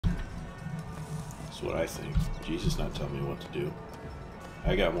That's what I think. Jesus not telling me what to do.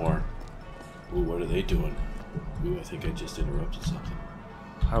 I got more. Ooh, what are they doing? Ooh, I think I just interrupted something.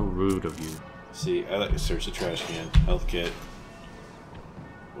 How rude of you. See, I like to search the trash can. Health kit.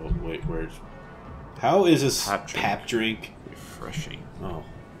 Oh, wait, where's... How is this pap drink? Refreshing. Oh.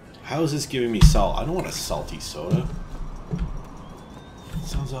 How is this giving me salt? I don't want a salty soda. That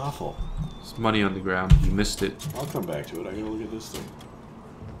sounds awful. There's money on the ground. You missed it. I'll come back to it. I gotta look at this thing.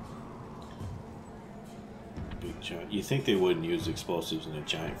 Big giant. You think they wouldn't use explosives in a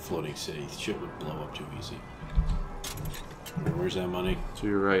giant floating city? Shit would blow up too easy. Where's that money? To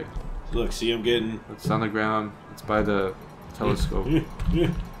your right. Look, see, I'm getting... It's on the ground. It's by the telescope.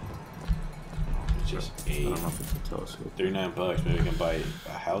 It's just I don't know if it's a telescope. $39. Maybe I can buy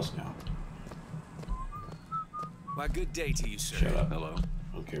a house now. Why, good day to you, sir. Shut up. Hello.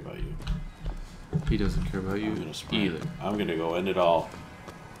 I don't care about you. He doesn't care about you either. I'm gonna go end it all.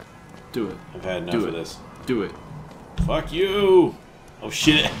 Do it. I've had enough of this. Do it. Fuck you! Oh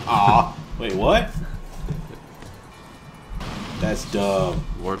shit! Aw! Wait, what? That's dumb.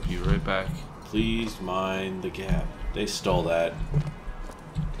 Warp you right back. Please mind the gap. They stole that.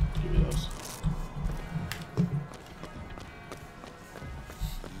 Give me those.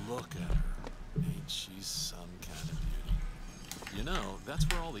 Look at her. Ain't she some kind of beauty? You know, that's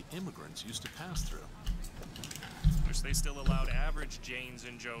where all the immigrants used to pass through. Wish they still allowed average Janes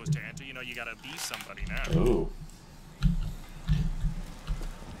and Joes to enter. You know, you gotta be somebody now. Ooh.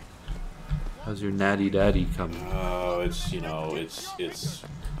 How's your natty daddy coming? Oh, it's, you know, it's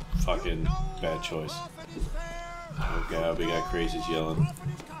fucking bad choice. Oh god, we got crazies yelling.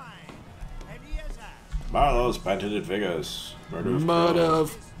 Marlowe's patented figures. Murder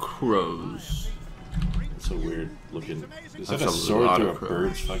of crows. It's so weird looking. Is that That's a a sword lot through a of crows.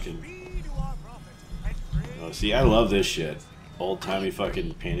 bird's fucking... Oh, see, I love this shit. Old-timey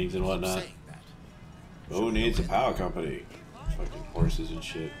fucking paintings and whatnot. Who needs a power company? Fucking horses and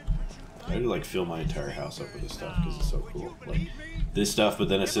shit. I would like fill my entire house up with this stuff because it's so cool. Like this stuff, but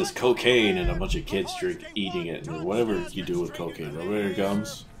then it says cocaine and a bunch of kids eating it, or whatever you do with cocaine. Rub it in your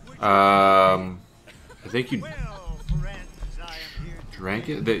gums. I think you drank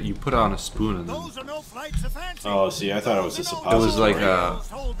it. That you put it on a spoon and then. Oh, see, I thought it was a suppository. It was like a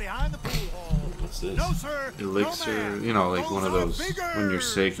What's this? elixir, you know, like one of those when you're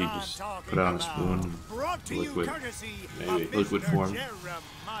sick, you just put it on a spoon, liquid, Maybe. liquid form. Can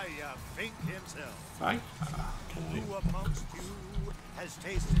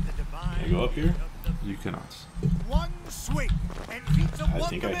I go up here? You cannot. I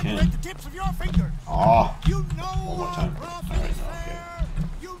think I can. Oh, one more time. Alright, okay.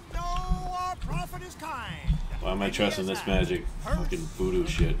 Why am I trusting this magic fucking voodoo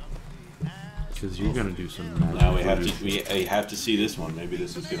shit? Because you're gonna do some magic. Now we have to see this one. Maybe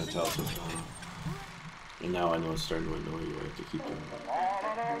this is gonna tell us what's going on. And now I know it's starting to annoy you. I have to keep doing it.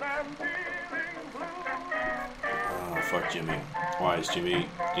 Oh, fuck Jimmy. Why is Jimmy,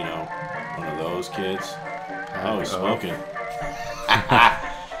 you know, one of those kids? Oh, he's smoking.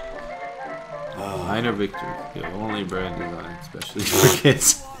 Minor victory. The only brand design, especially for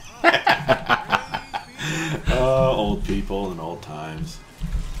kids. Old people and old times.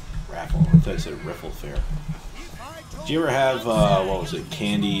 Raffle. I thought I said riffle fair. Did you ever have, what was it,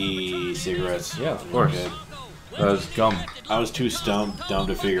 candy cigarettes? Yeah, of course. That was gum. I was too dumb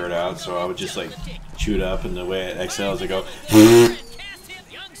to figure it out, so I would just, like, chew it up, and the way it exhales, I go...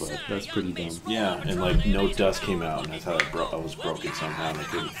 But that's pretty dumb. Yeah, and, like, no dust came out, and I thought I was broken somehow, and I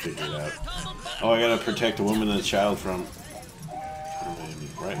couldn't figure it out. Oh, I gotta protect a woman and a child from...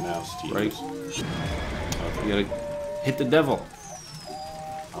 Right mouse to Right. use. You gotta hit the devil.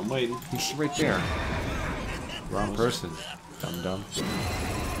 I'm waiting. He's right there. Wrong person. Dum.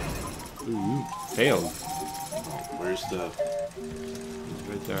 Ooh, you failed. Where's the... He's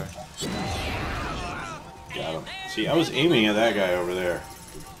right there. Got him. See, I was aiming at that guy over there.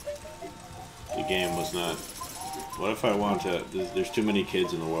 The game was not... What if I want to... There's too many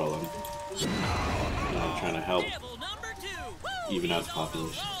kids in the world. I'm trying to help even out the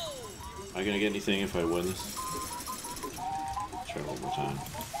population. Am I going to get anything if I win this? Try one more time.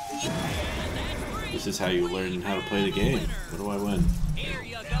 This is how you learn how to play the game. What do I win?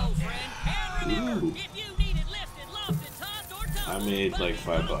 Ooh. I made like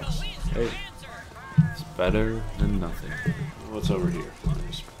 $5. Hey, it's better than nothing. What's over here?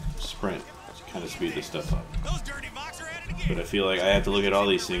 Sprint. To kind of speed this stuff up. But I feel like I have to look at all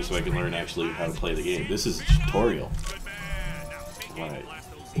these things so I can learn actually how to play the game. This is a tutorial. Alright.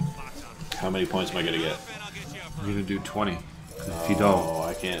 How many points am I gonna get? I'm gonna do 20. If you don't, Oh,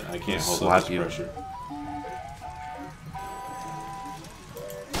 I can't hold slap up this you. pressure.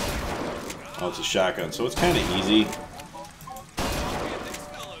 Oh, it's a shotgun, so it's kind of easy.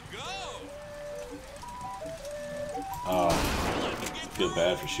 Oh, I feel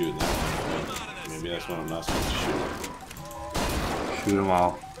bad for shooting that one. Maybe that's what I'm not supposed to shoot. Shoot them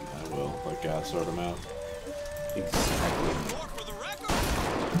all. I will. Let God sort them out. Exactly.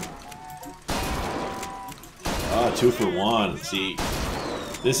 Oh, 2 for 1. See,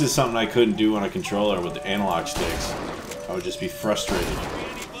 this is something I couldn't do on a controller with the analog sticks. I would just be frustrated.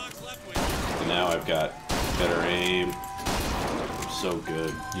 And now I've got better aim. I'm so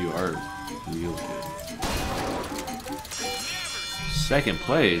good. You are real good. Second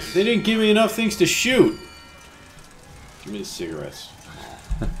place. They didn't give me enough things to shoot. Give me the cigarettes.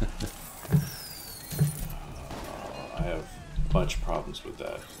 I have a bunch of problems with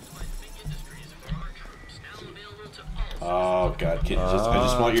that. Oh God, kid! I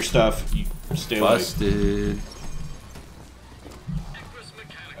just want your stuff. You stay away. Busted.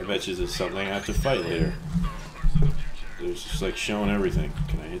 I bet you there's something I have to fight later. There's just like showing everything.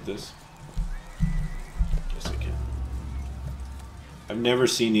 Can I hit this? Yes, I can. I've never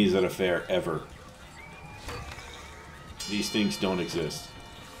seen these at a fair ever. These things don't exist.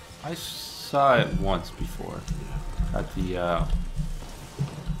 I saw it once before at the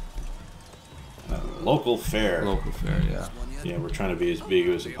Local fair. local fair. Yeah. Yeah, we're trying to be as big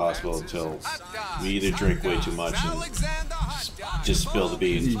as possible until we either drink way too much and just spill the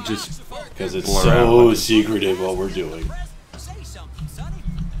beans. Just Because it's blur so out. secretive what we're doing.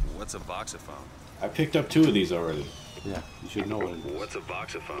 What's a voxophone? I picked up 2 of these already. Yeah, you should know what it is. What's a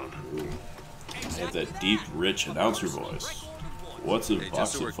voxophone? I have that deep, rich announcer voice. What's a Hey,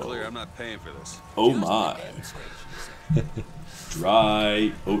 just so we're clear, I'm voxophone? not paying for this. Oh my.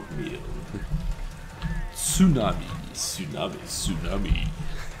 Dry oatmeal. Tsunami. Tsunami. Tsunami.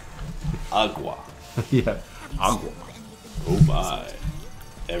 Agua. Yeah. Agua. Oh my.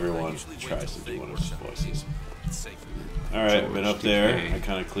 Everyone tries to do one of his voices. Alright, I've been up there. Takei. I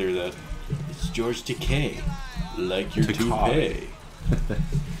kind of cleared that. It's George Takei. Like your Takei. toupee.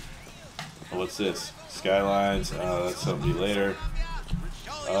 Oh, what's this? Skylines. Oh, that's something later.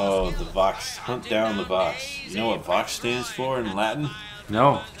 Oh, the Vox. Hunt down the Vox. You know what Vox stands for in Latin?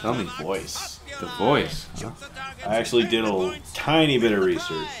 No, tell me. Voice. The voice. Huh? I actually did a tiny bit of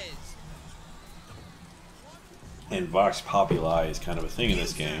research. And Vox Populi is kind of a thing in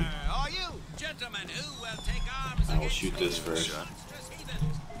this game. I will shoot this first.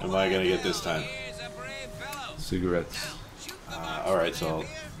 Am I going to get this time? Cigarettes. Alright, so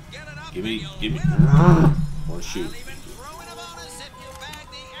give me. Or shoot.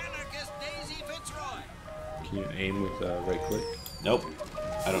 Can you aim with right click? Nope.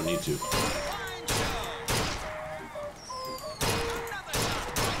 I don't need to.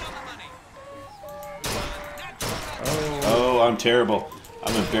 Oh, I'm terrible.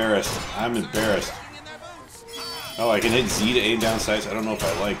 I'm embarrassed. I'm embarrassed. Oh, I can hit Z to aim down sights. I don't know if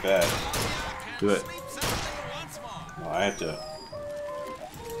I like that. Do it. No, I have to.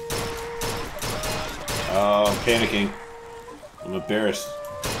 Oh, I'm panicking. I'm embarrassed.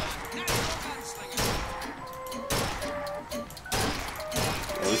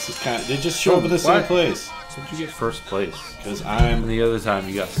 Oh, this is kind of. They just show up at the same What? place. So did you get first place? Because And I'm. the other time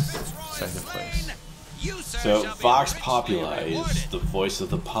you got second place. So Vox Populi is the voice of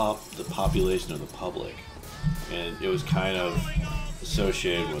the population of the public, and it was kind of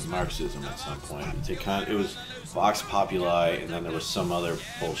associated with Marxism at some point. It was Vox Populi, and then there was some other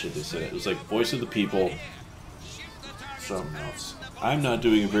bullshit they said. It was like voice of the people. Something else. I'm not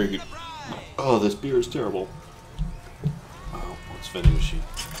doing a very good. Oh, this beer is terrible. Oh, what's vending machine?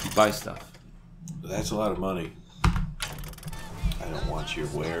 You buy stuff. That's a lot of money. I don't want your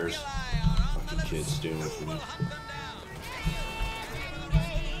wares. Fucking kids doing it for me.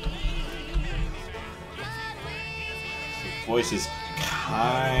 The voice is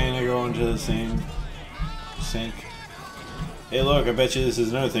kind of going to the same sync. Hey, look! I bet you this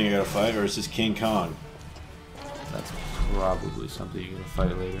is another thing I gotta fight, or is this King Kong? That's probably something you're gonna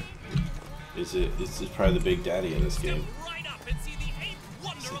fight later. Is it? It's probably the big daddy of this game.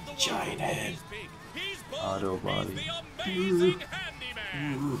 It's a giant head. Auto body.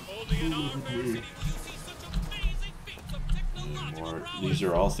 More. These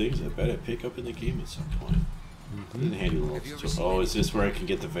are all things I bet I pick up in the game at some point. And handy little. Oh, is this where I can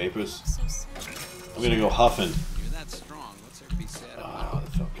get the vapors? I'm gonna go huffing. You're that strong. What's there to be said about Oh,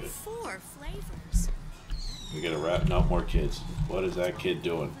 that felt good. 4 flavors. We gotta wrap. No more kids. What is that kid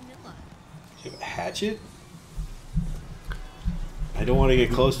doing? Vanilla. Do you have a hatchet? I don't want to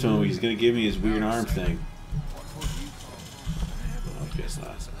get close to him. He's gonna give me his weird arm thing. I guess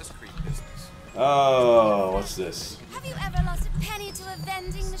not. Oh, what's this? Have you ever lost a penny to a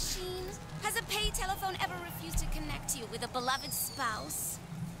vending machine? Has a pay telephone ever refused to connect you with a beloved spouse?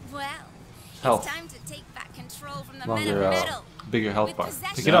 Well, Health. it's time to take back control from the men of Longer, metal. bigger health With bar.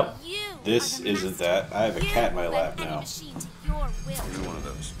 possession, Pick it up. you This are the isn't master. that. I have a cat in my You lap lend any now. machine to your will. Give me one of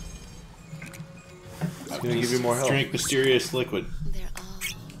those. It's gonna give you more health. Drink mysterious liquid. They're all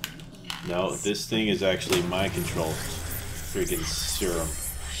No, this thing is actually mind control. Freaking serum.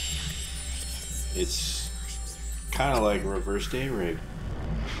 It's kind of like reverse day rape.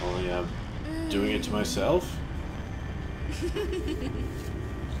 Only I'm doing it to myself.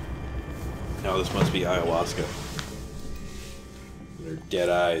 No, this must be ayahuasca. They're dead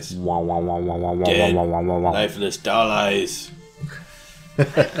eyes. Dead, lifeless doll eyes.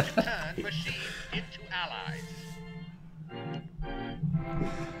 Machine into allies.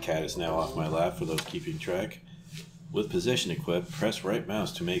 Cat is now off my lap for those keeping track. With possession equipped, press right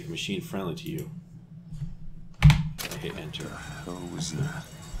mouse to make machine friendly to you. I hit enter. What was that?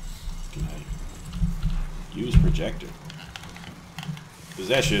 Can I use projector?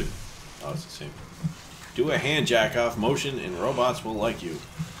 Possession. Oh, it's the same. Do a hand jack off motion and robots will like you.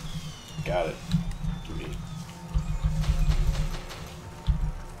 Got it. Give me.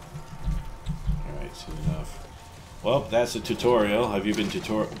 Alright, soon enough. Well, that's a tutorial. Have you been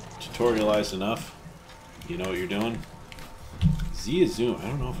tutorialized enough? You know what you're doing? Z is zoom. I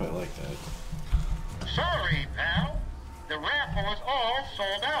don't know if I like that. Sorry, pal. The raffle is all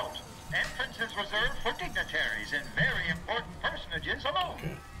sold out. Entrance is reserved for dignitaries and very important personages alone.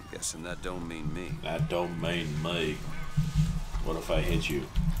 Okay. Guessing that don't mean me. That don't mean me. What if I hit you?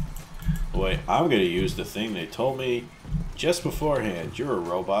 Wait, I'm gonna use the thing they told me just beforehand. You're a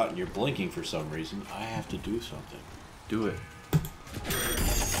robot and you're blinking for some reason. I have to do something. Do it.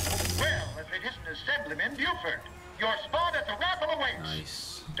 Well, if it isn't Assemblyman Buford, your spot at the raffle awaits.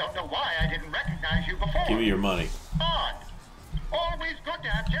 Nice. Don't know why I didn't recognize you before. Give me your money. Odd. Always good to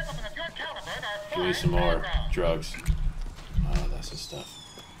have gentlemen of your caliber in our Give me fine some more background. drugs. Oh, that's the stuff.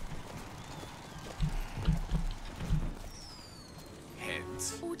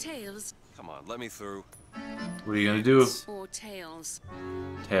 Heads. Or tails. Come on, let me through. What are you gonna do? Or tails.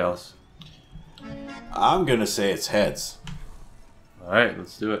 Tails. I'm gonna say it's heads. Alright,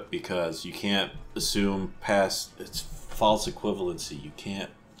 let's do it. Because you can't assume past. It's false equivalency. You can't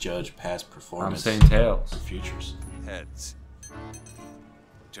judge past I'm performance. saying tails. Futures. Heads.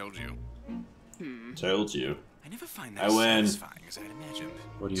 Told you. Told you. I never find I that win. satisfying as I'd imagined.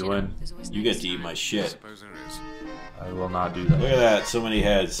 What do you win? There's always You next get to eat time. my I shit. suppose there is. I will not do Look that. at that. So many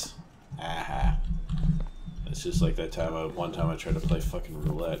heads. Aha. It's just like that time. One time I tried to play fucking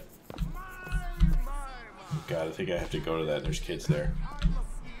roulette. God, I think I have to go to that. There's kids there.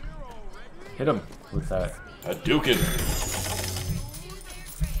 Hit him with that. Hadouken!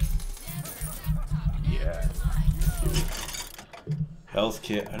 Yeah. Health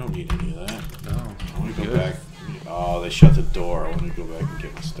kit. I don't need any of that. No. I want to go Good. back. Oh, they shut the door. I want to go back and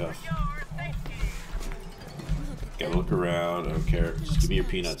get my stuff. Gotta look around. I don't care. Just give me your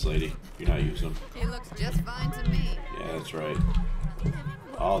peanuts, lady. You're not using them. It looks just fine to me. Yeah, that's right.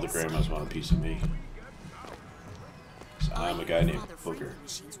 All the grandmas want a piece of me. So I'm a guy named Booker.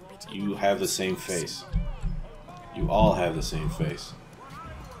 You have the same face. You all have the same face.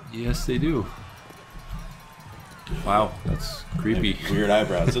 Yes, they do. Wow, that's creepy. And weird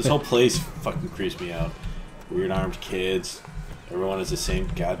eyebrows. This whole place fucking creeps me out. Weird armed kids. Everyone has the same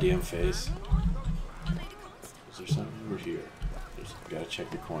goddamn face. Is there something over here? You gotta check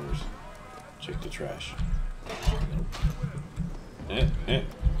the corners. Check the trash. Nope. Okay,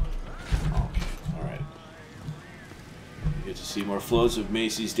 alright. You get to see more floats of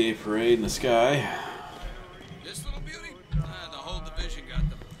Macy's Day Parade in the sky. This little beauty? The whole division got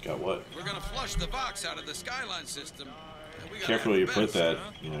them. Got what? We're gonna flush the box out of the Skyline system. And we gotta Careful where you have put beds.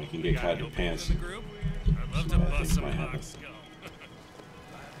 that. You know, you can get caught in your pants. The group? I'd love to Bad bust things some might happen. box. Go.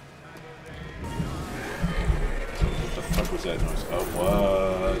 What the fuck was that noise? Oh,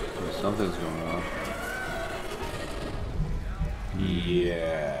 what? Something's going on.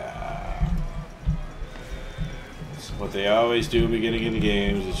 Yeah. It's what they always do in the beginning of the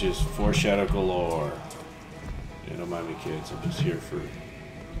games. It's just foreshadow galore. Yeah, don't mind me, kids. I'm just here for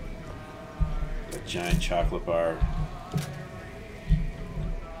that giant chocolate bar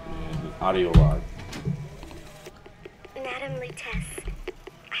and an audio log. Madam Lutece,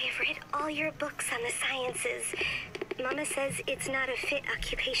 I have read all your books on the sciences. Mama says it's not a fit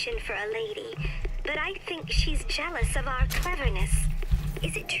occupation for a lady, but I think she's jealous of our cleverness.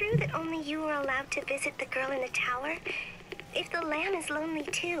 Is it true that only you are allowed to visit the girl in the tower? If the lamb is lonely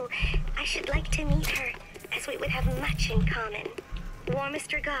too, I should like to meet her, as we would have much in common.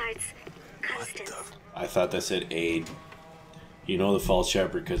 Warmest regards, Constance. I thought that said aid. You know the false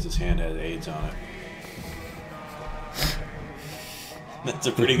shepherd because his hand has AIDS on it. That's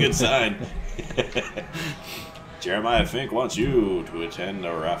a pretty good sign. Jeremiah Fink wants you to attend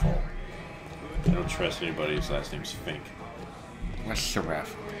a raffle. I don't trust anybody whose last name's Fink. What's the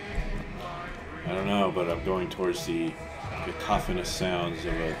raffle? I don't know, but I'm going towards the cacophonous sounds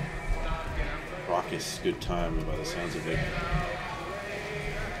of a raucous good time by the sounds of it.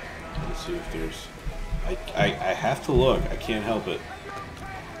 Let's see if there's... I have to look. I can't help it.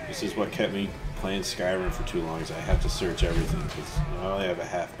 This is what kept me playing Skyrim for too long, is I have to search everything, because I only have a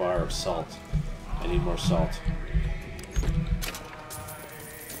half bar of salt. I need more salt.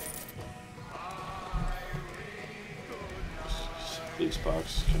 Police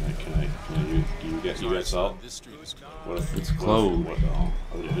box. Can you got salt? What if it's closed? What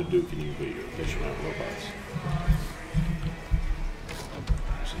do can you put your fishing out robots?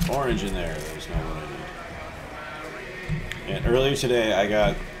 There's an orange in there. There's not what I need. And earlier today,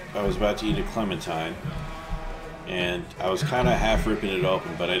 I was about to eat a clementine, and I was kind of half ripping it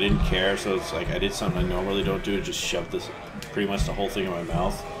open, but I didn't care. So it's like I did something I normally don't do, just shove this pretty much the whole thing in my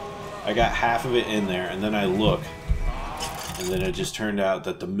mouth. I got half of it in there, and then I look. And then it just turned out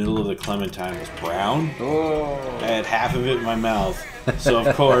that the middle of the clementine was brown. Oh. I had half of it in my mouth. So,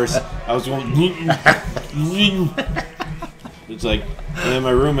 of course, I was going... It's like... And then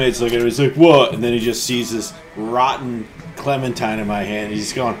my roommate's looking at it, he's like, what? And then he just sees this rotten clementine in my hand. He's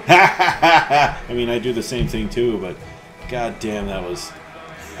just going, ha ha ha ha. I mean, I do the same thing too, but... God damn, that was...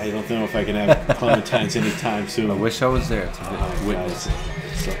 I don't know if I can have clementines anytime soon. I wish I was there to witness it.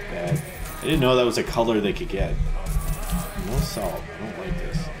 It's so bad. I didn't know that was a color they could get. No salt. I don't like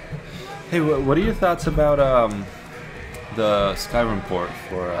this. Hey, what are your thoughts about the Skyrim port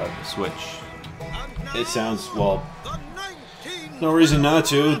for the Switch? It sounds, well, no reason not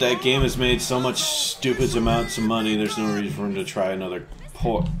to. That game has made so much stupid amounts of money, there's no reason for him to try another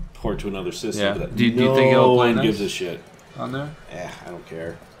port to another system. Yeah. Do you think it'll play nice? No one gives a shit. On there? Yeah, I don't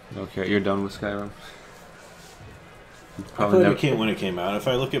care. Okay, you're done with Skyrim? I played it when it came out. If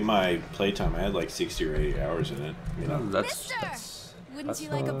I look at my playtime, I had like 60 or 80 hours in it. You know? That's Wouldn't you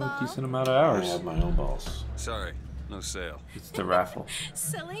like a ball? decent amount of hours. I have my own balls. Sorry, no sale. It's the raffle.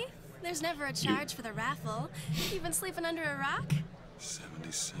 Silly. There's never a charge for the raffle. You've been sleeping under a rock?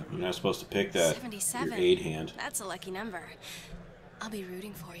 77. You're not supposed to pick that. 77. Your aid hand. That's a lucky number. I'll be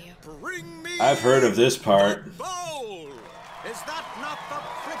rooting for you. Bring me I've heard of this part. bowl. Is that not the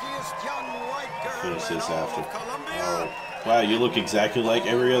prettiest young white girl Finish in this all after. of Columbia? Oh. Wow, you look exactly like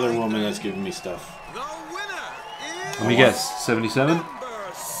every other woman that's giving me stuff. The winner is Let me guess, 77?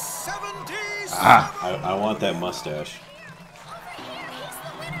 number 77. Ah! I want that mustache.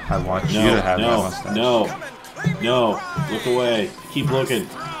 I want you No, to have that no, mustache. no, no. Look away. Keep looking.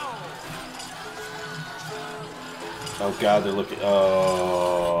 Oh god, they're looking.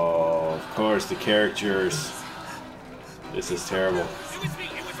 Oh, of course, the characters. This is terrible.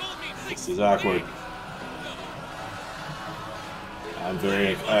 This is awkward.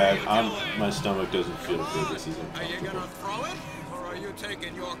 My stomach doesn't feel good. This is Are you uncomfortable. gonna throw it, or are you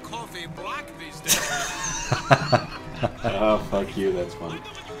taking your coffee black these days? Oh, fuck you. That's funny.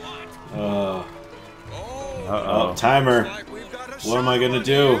 Uh-oh. Timer. What am I gonna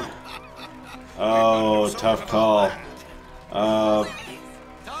do? Oh, tough call. I'll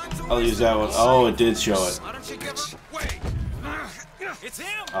use that one. Oh, it did show it. Why don't you give her? Wait. It's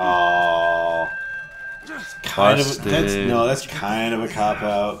him! Oh. Kind of. Busted. That's kind of a cop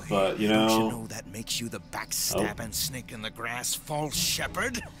out, but you Don't you know. know that makes you the backstabbing snake in the grass false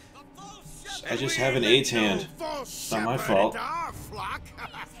shepherd? I just have an AIDS hand. It's not my fault.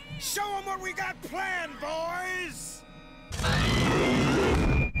 Show them what we got planned, boys!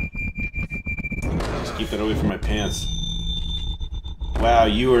 Just keep that away from my pants. Wow,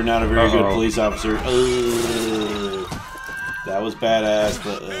 you are not a very good police officer. That was badass,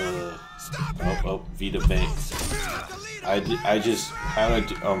 but oh, Vita Bank. How did I do?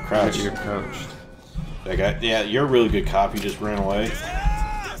 Oh, I'm crouched. You're crouched. That guy, yeah, you're a really good cop. You just ran away.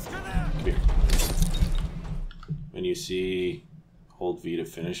 Come here. When you see, hold V to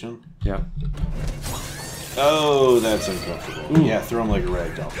finish him. Yeah. Oh, that's uncomfortable. Ooh. Yeah, throw him like a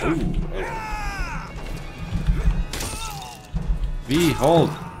rag doll. Ooh, there. V, hold.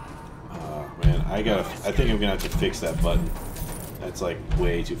 Oh man, I think I'm gonna have to fix that button. That's like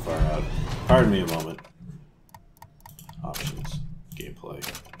way too far out. Pardon me a moment. Options. Gameplay.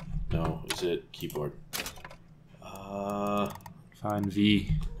 No, is it keyboard? Fine,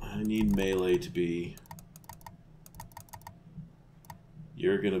 V. I need melee to be...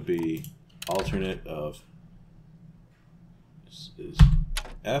 You're gonna be alternate of... Is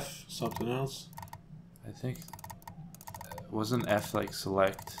F something else? I think... Wasn't F like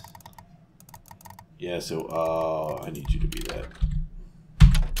select? Yeah, so, I need you to be that.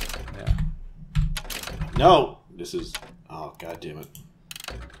 Yeah. No! This is... Oh, god damn it.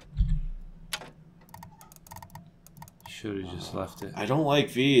 Should have just left it. I don't like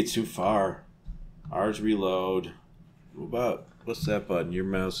V, it's too far. R's reload. What about... What's that button? Your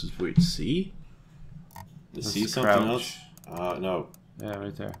mouse is... Wait, C? The C something crouch. else? No. Yeah,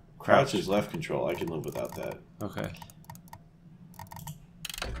 right there. Crouch is left control. I can live without that. Okay.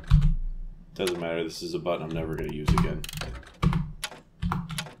 Doesn't matter. This is a button I'm never going to use again.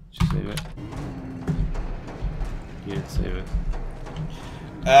 Just save it. You didn't save it.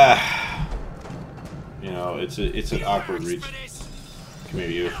 Ah. You know, it's an awkward reach. Come here,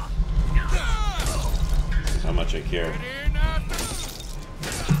 you. How much I care.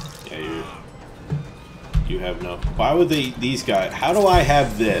 Yeah, you have no... Why would these guys... How do I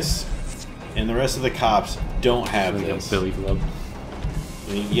have this and the rest of the cops don't have this? Billy Club.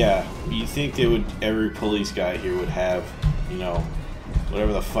 I mean, yeah, you think they would... Every police guy here would have, you know,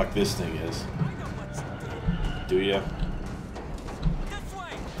 whatever the fuck this thing is. Do ya?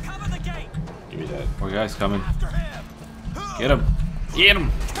 Give me that. More guys coming. Get him. Get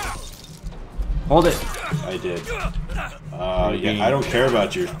him. Hold it. I did. Yeah, I don't care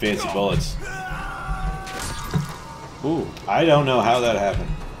about your fancy bullets. Ooh. I don't know how that happened.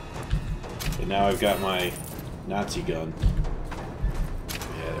 But now I've got my Nazi gun.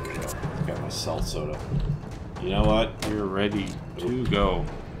 Yeah, there we go. I've got my salt soda. You know what? You're ready to go.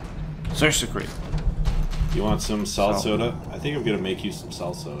 Search secret. You want some salt soda? I think I'm going to make you some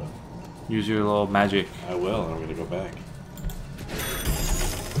salt soda. Use your little magic. I will, and I'm going to go back.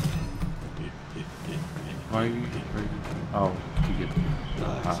 Why are you... Oh, you get...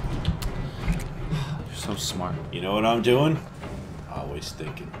 You're so smart. You know what I'm doing? Always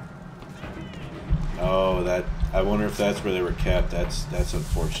thinking. Oh, that... I wonder if that's where they were kept. That's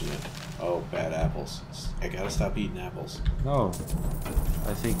unfortunate. Oh, bad apples. I gotta stop eating apples. No.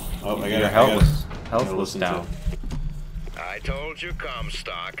 I think you're helpless down. I told you,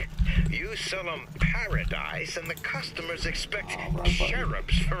 Comstock. You sell them paradise, and the customers expect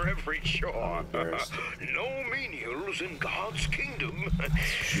cherubs for every chore. No menials in God's kingdom.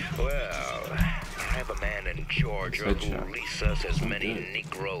 Well, I have a man in Georgia who leases as many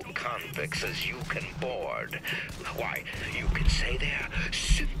Negro convicts as you can board. Why, you can say they're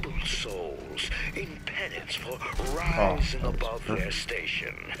simple souls in penance for rising above their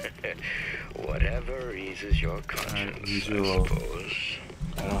station. Whatever eases your conscience, I suppose.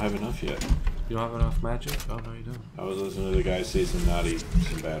 I don't have enough yet. You don't have enough magic? Oh, no, you don't. I was listening to the guy say some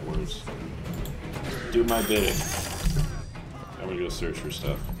bad words. Do my bidding. I'm gonna go search for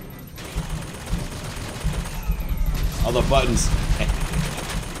stuff. All the buttons.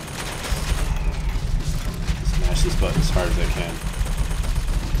 Smash this button as hard as I can.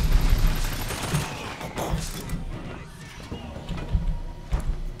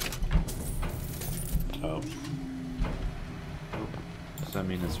 Oh. Does that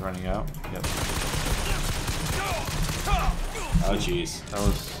mean it's running out? Yep. Oh jeez. That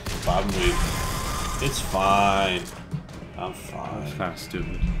was Bob and weave. It's fine. I'm fine. That's kind of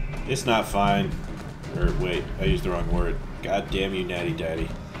stupid. It's not fine. Or wait, I used the wrong word. God damn you, Natty Daddy.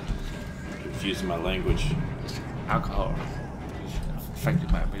 Confusing my language. Alcohol affected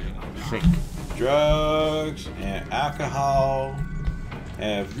my ability to think. Drugs and alcohol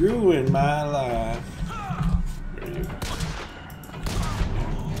have ruined my life. Where are you?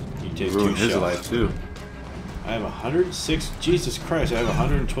 You take Ruined two his shots. life too. I have 106. Jesus Christ, I have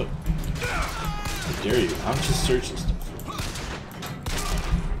 120. How dare you? I'm just searching stuff.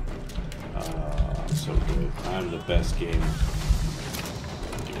 I'm so good. I'm the best gamer.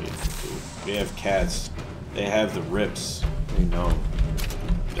 We have cats. They have the rips. They know.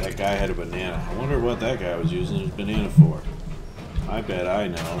 That guy had a banana. I wonder what that guy was using his banana for. I bet I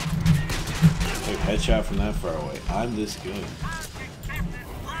know. Like headshot from that far away. I'm this good.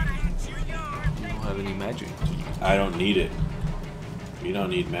 You don't have any magic. I don't need it. We don't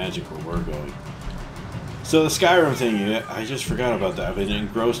need magic where we're going. So the Skyrim thing, I just forgot about that. I've been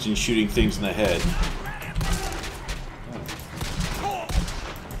engrossed in shooting things in the head.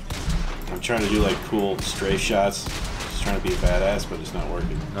 I'm trying to do like cool stray shots. Just trying to be a badass, but it's not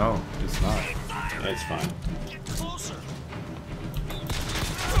working. No, it's not. Yeah, it's fine.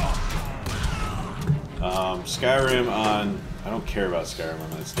 Skyrim on... I don't care about Skyrim on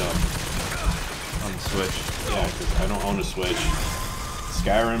that stuff. On the Switch. Yeah, because I don't own a Switch.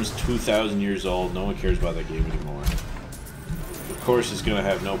 Skyrim's 2,000 years old. No one cares about that game anymore. Of course, it's going to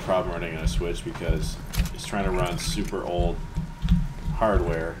have no problem running on a Switch because it's trying to run super old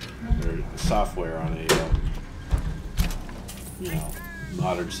hardware or software on a you know,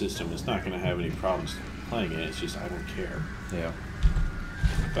 modern system is not going to have any problems playing it. It's just I don't care. Yeah.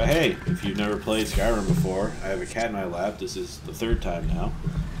 But hey, if you've never played Skyrim before, I have a cat in my lap. This is the 3rd time now.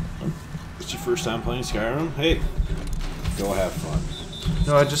 It's your first time playing Skyrim? Hey, go have fun.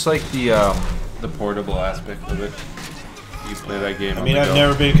 No, I just like the portable aspect of it. You play that game. I mean, I've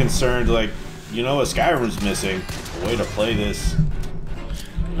never been concerned, like, you know what, Skyrim's missing. A way to play this.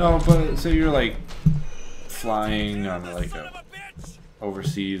 No, but say you're like flying on like a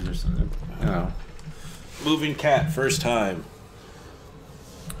overseas or something. You know. Moving cat, first time.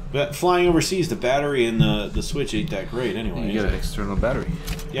 But flying overseas, the battery in the Switch ain't that great anyway. You get an external battery.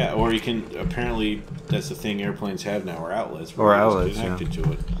 Yeah, or you can, apparently, that's the thing airplanes have now, or outlets. Or outlets, connected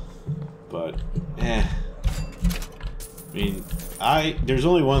to it. But, I mean, there's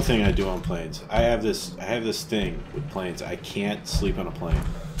only one thing I do on planes. I have this thing with planes. I can't sleep on a plane.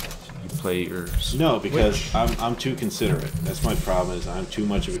 You play your No, because I'm too considerate. That's my problem, is I'm too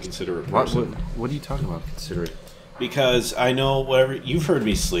much of a considerate person. What are you talking about, considerate? Because I know whatever, you've heard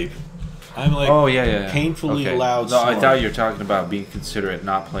me sleep. I'm like painfully loud No, snoring. I thought you were talking about being considerate,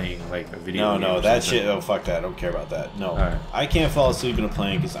 not playing like a video game. No, that shit, oh fuck that, I don't care about that. No, right. I can't fall asleep in a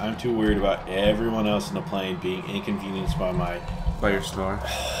plane because I'm too worried about everyone else in the plane being inconvenienced by my your snore.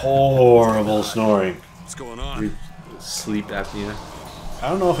 Horrible snoring. What's going on? Sleep apnea. I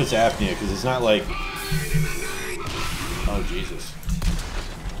don't know if it's apnea because it's not like, oh Jesus.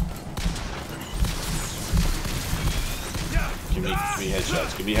 Give me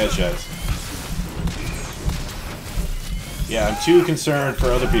headshots. Give me headshots. Yeah, I'm too concerned for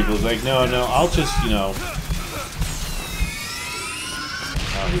other people. It's like, no, I'll just, you know.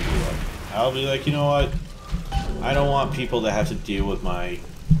 I'll be like, you know what? I don't want people to have to deal with my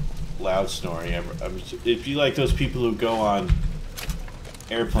loud snoring. It'd be like those people who go on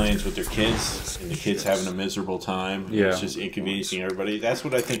airplanes with their kids, and the kids having a miserable time. Yeah. It's just inconveniencing everybody. That's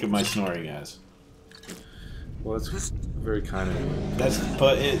what I think of my snoring as. Well, it's very kind of you.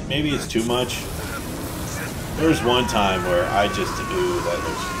 But maybe it's too much. There was one time where I just, that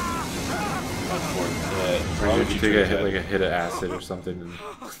looks Or you take a hit of acid or something, and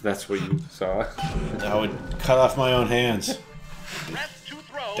that's what you saw. I would cut off my own hands.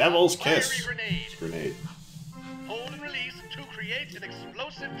 Devil's kiss. Grenade. Hold and release to create an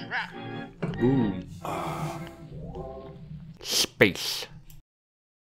explosive trap. Boom. Space.